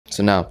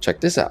So now check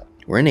this out.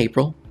 We're in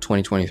April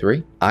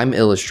 2023. I'm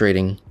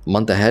illustrating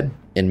month ahead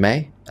in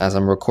May. As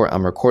I'm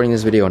recording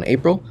this video in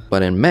April,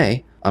 but in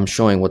May, I'm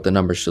showing what the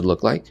numbers should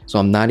look like. So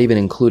I'm not even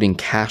including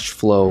cash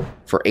flow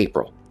for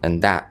April.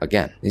 And that,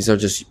 again, these are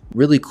just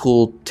really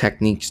cool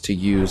techniques to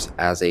use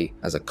as a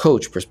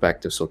coach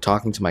perspective. So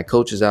talking to my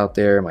coaches out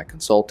there, my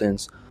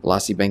consultants,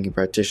 velocity banking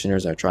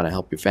practitioners that are trying to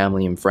help your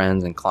family and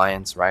friends and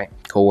clients, right?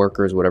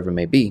 Coworkers, whatever it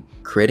may be.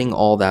 Creating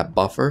all that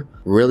buffer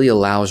really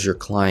allows your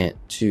client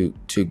to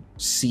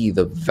see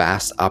the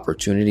vast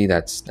opportunity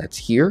that's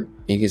here.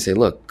 You can say,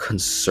 look,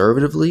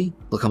 conservatively,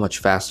 look how much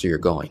faster you're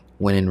going.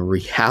 When in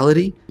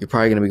reality, you're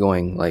probably gonna be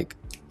going like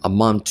a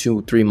month,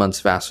 2-3 months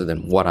faster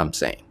than what I'm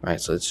saying,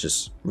 right? So it's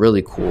just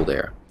really cool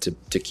there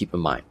to keep in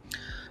mind.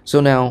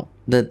 So now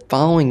the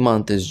following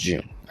month is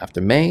June.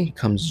 After May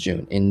comes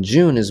June. In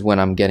June is when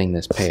I'm getting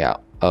this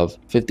payout of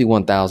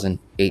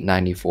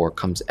 $51,894.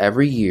 Comes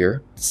every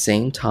year,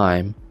 same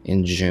time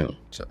in June.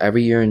 So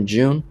every year in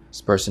June,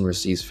 this person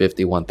receives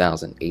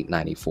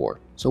 $51,894.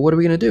 So what are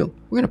we gonna do?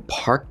 We're gonna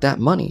park that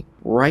money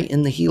right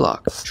in the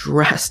HELOC,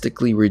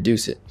 drastically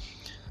reduce it.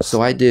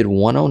 So I did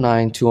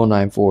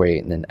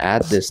 109,209,48 and then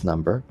add this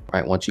number,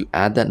 right? Once you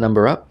add that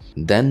number up,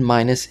 then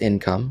minus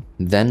income,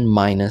 then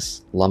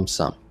minus lump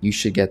sum, you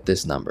should get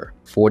this number,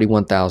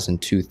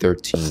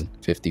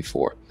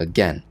 41,213.54.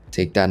 Again,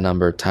 take that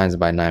number, times it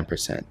by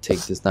 9%. Take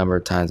this number,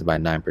 times it by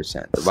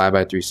 9%. Divide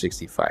by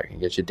 365, you can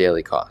get your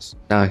daily costs.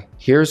 Now,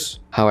 here's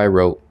how I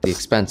wrote the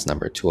expense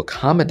number to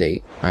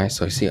accommodate, right?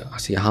 So I see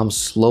how I'm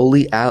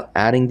slowly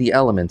adding the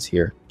elements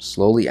here,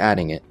 slowly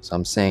adding it. So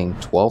I'm saying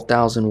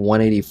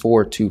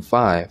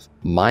 12,184.25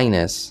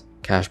 minus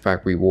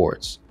cashback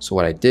rewards. So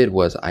what I did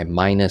was I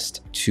minused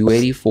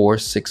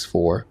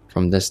 284.64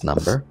 from this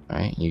number,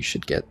 right? You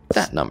should get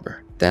that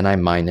number. Then I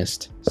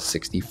minused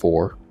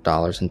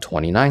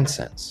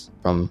 $64.29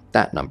 from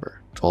that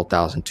number.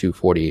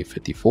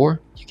 12,248.54,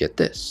 you get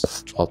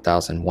this,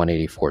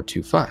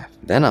 12,184.25.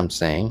 Then I'm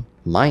saying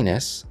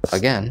minus,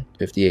 again,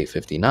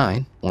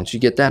 58.59. Once you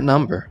get that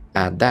number,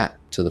 add that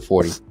to the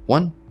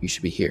 41, you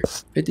should be here,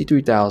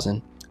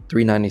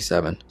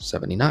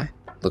 53,397.79.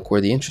 Look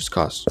where the interest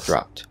costs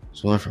dropped.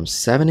 So we went from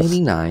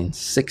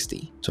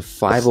 $789.60 to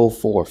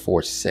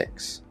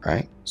 $504.46,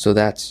 right? So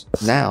that's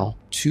now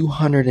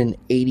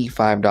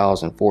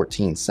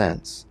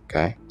 $285.14,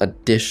 okay?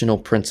 Additional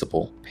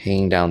principal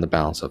paying down the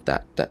balance of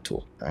that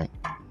tool, right?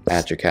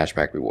 Add your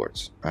cashback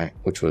rewards, right?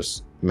 Which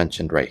was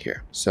mentioned right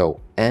here. So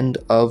end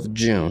of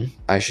June,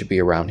 I should be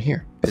around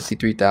here,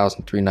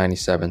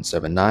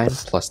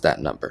 53,397.79 plus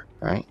that number,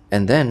 right?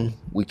 And then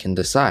we can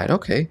decide,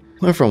 okay,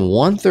 went from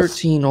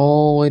 113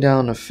 all the way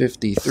down to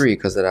 53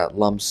 because of that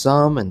lump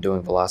sum and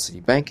doing velocity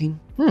banking.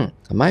 I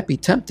might be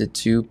tempted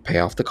to pay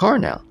off the car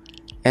now.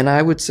 And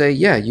I would say,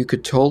 yeah, you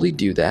could totally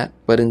do that.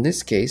 But in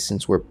this case,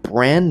 since we're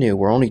brand new,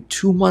 we're only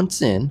 2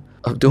 months in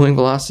of doing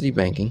velocity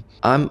banking,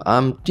 I'm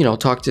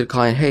talking to the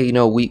client, hey,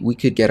 we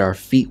could get our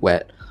feet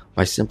wet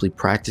by simply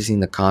practicing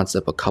the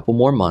concept a couple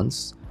more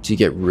months to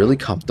get really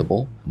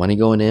comfortable. Money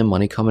going in,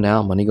 money coming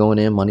out, money going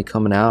in, money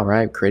coming out,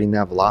 right? Creating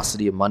that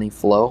velocity of money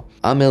flow.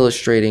 I'm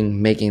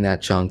illustrating making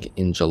that chunk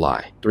in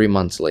July, 3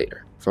 months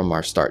later from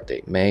our start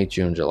date, May,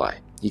 June, July.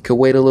 You could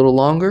wait a little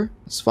longer,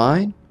 it's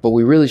fine, but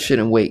we really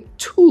shouldn't wait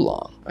too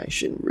long.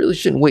 Right? Really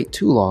shouldn't wait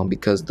too long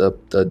because the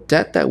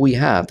debt that we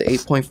have, the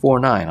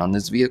 8.49 on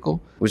this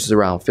vehicle, which is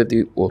around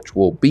 50, which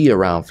will be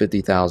around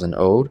 50,000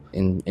 owed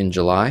in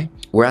July,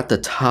 we're at the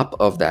top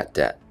of that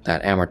debt,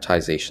 that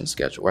amortization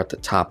schedule. We're at the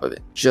top of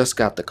it. Just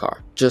got the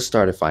car, just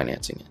started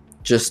financing it,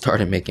 just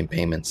started making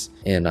payments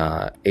in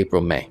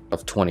April, May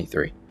of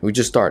 23. We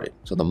just started.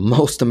 So the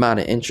most amount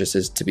of interest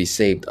is to be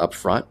saved up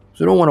front.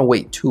 So we don't want to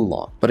wait too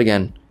long. But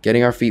again,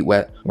 getting our feet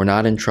wet, we're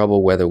not in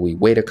trouble whether we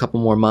wait a couple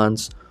more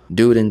months,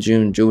 do it in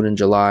June, do it in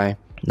July,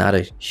 not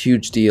a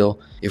huge deal.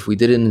 If we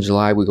did it in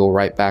July, we go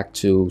right back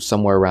to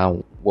somewhere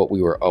around what we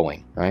were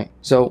owing, right?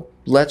 So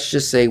let's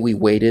just say we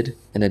waited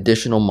an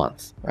additional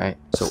month, right?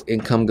 So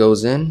income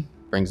goes in,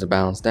 brings the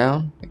balance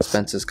down,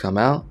 expenses come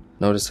out.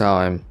 Notice how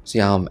I'm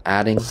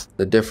adding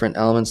the different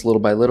elements little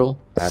by little.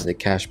 Add the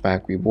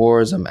cashback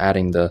rewards. I'm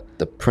adding the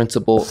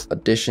principal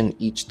addition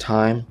each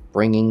time,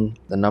 bringing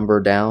the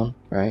number down,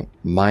 right?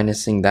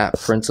 Minusing that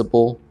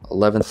principal,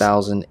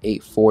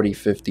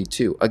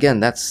 11,840.52. Again,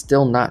 that's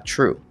still not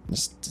true.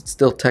 It's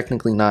still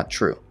technically not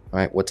true,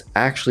 right? What's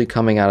actually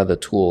coming out of the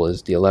tool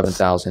is the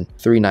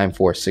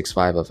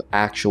 11,394.65 of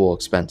actual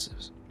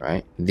expenses,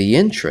 right? The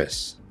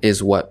interest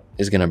is what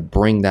is going to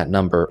bring that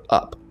number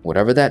up.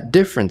 Whatever that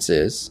difference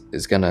is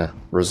going to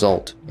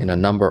result in a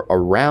number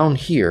around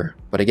here.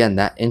 But again,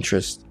 that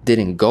interest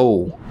didn't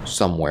go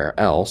somewhere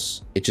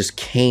else. It just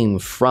came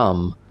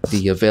from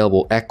the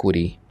available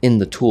equity in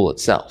the tool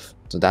itself.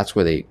 So that's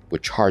where they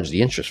would charge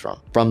the interest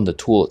from the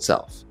tool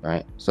itself,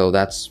 right? So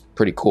that's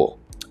pretty cool.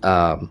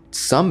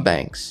 Some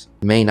banks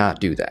may not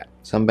do that.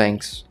 Some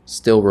banks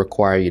still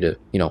require you to,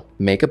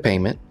 make a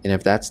payment. And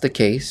if that's the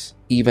case,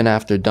 even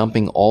after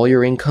dumping all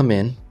your income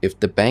in, if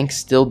the bank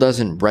still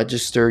doesn't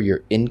register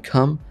your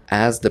income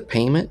as the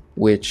payment,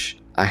 which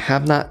I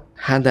have not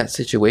had that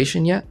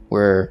situation yet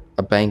where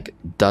a bank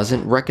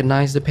doesn't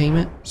recognize the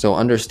payment. So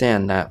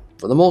understand that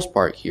for the most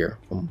part here,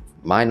 from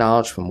my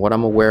knowledge, from what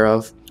I'm aware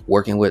of,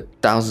 working with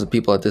thousands of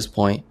people at this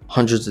point,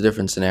 hundreds of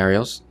different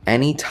scenarios,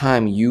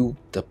 anytime you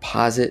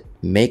deposit,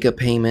 make a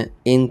payment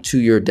into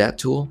your debt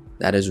tool,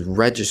 that is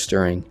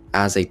registering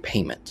as a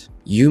payment.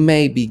 You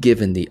may be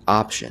given the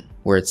option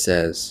where it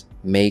says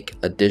make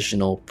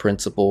additional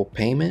principal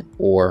payment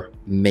or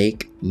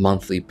make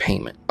monthly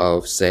payment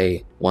of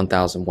say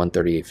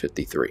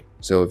 $1,138.53.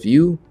 So if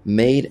you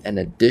made an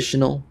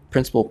additional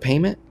principal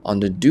payment on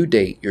the due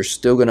date, you're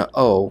still gonna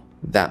owe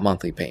that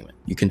monthly payment.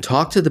 You can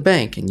talk to the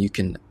bank and you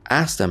can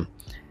ask them,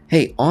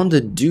 hey, on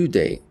the due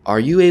date, are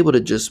you able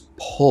to just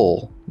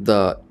pull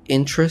the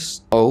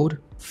interest owed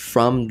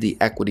from the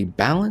equity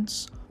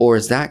balance? Or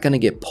is that gonna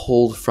get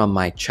pulled from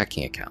my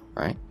checking account,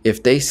 right?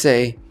 If they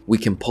say we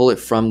can pull it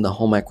from the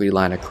home equity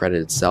line of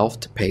credit itself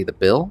to pay the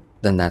bill,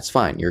 then that's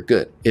fine, you're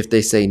good. If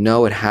they say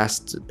no,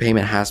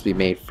 payment has to be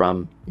made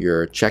from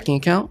your checking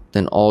account,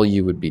 then all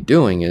you would be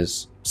doing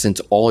is,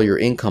 since all your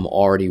income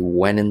already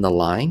went in the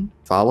line,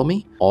 follow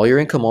me? All your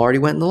income already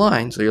went in the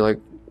line, so you're like,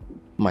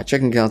 my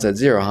checking account's at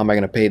zero, how am I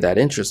gonna pay that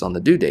interest on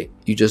the due date?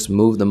 You just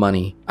move the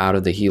money out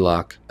of the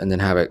HELOC and then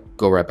have it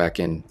go right back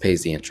in,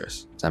 pays the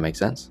interest. Does that make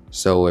sense?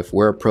 So if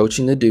we're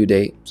approaching the due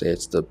date, say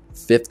it's the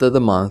 5th of the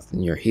month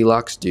and your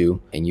HELOC's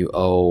due and you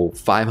owe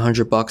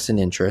 $500 in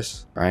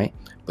interest, right?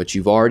 But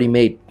you've already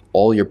made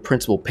all your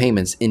principal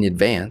payments in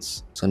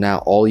advance. So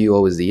now all you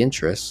owe is the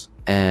interest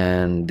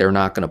and they're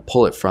not gonna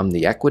pull it from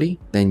the equity,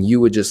 then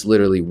you would just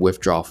literally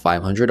withdraw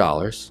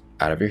 $500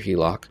 out of your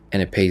HELOC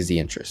and it pays the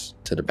interest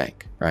to the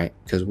bank, right?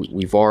 Because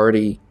we've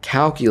already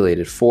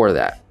calculated for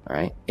that,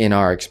 right? In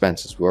our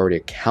expenses, we already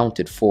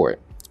accounted for it.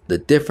 The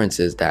difference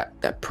is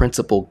that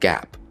principal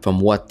gap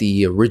from what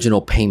the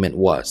original payment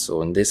was.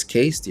 So in this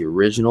case, the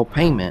original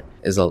payment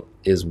is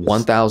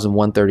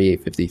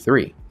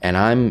 $1,138.53. And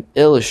I'm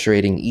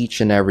illustrating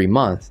each and every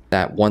month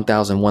that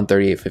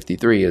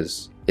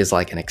 $1,138.53 is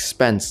like an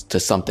expense to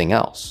something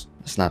else.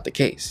 It's not the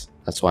case.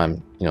 That's why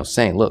I'm,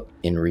 saying, look,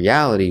 in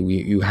reality,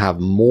 you have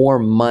more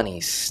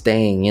money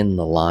staying in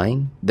the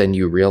line than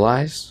you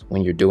realize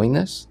when you're doing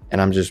this.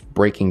 And I'm just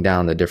breaking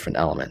down the different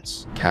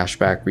elements: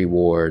 cashback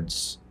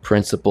rewards,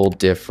 principal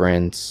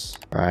difference,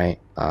 right?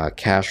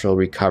 Cash flow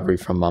recovery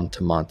from month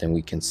to month. And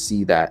we can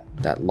see that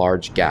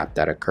large gap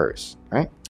that occurs, right?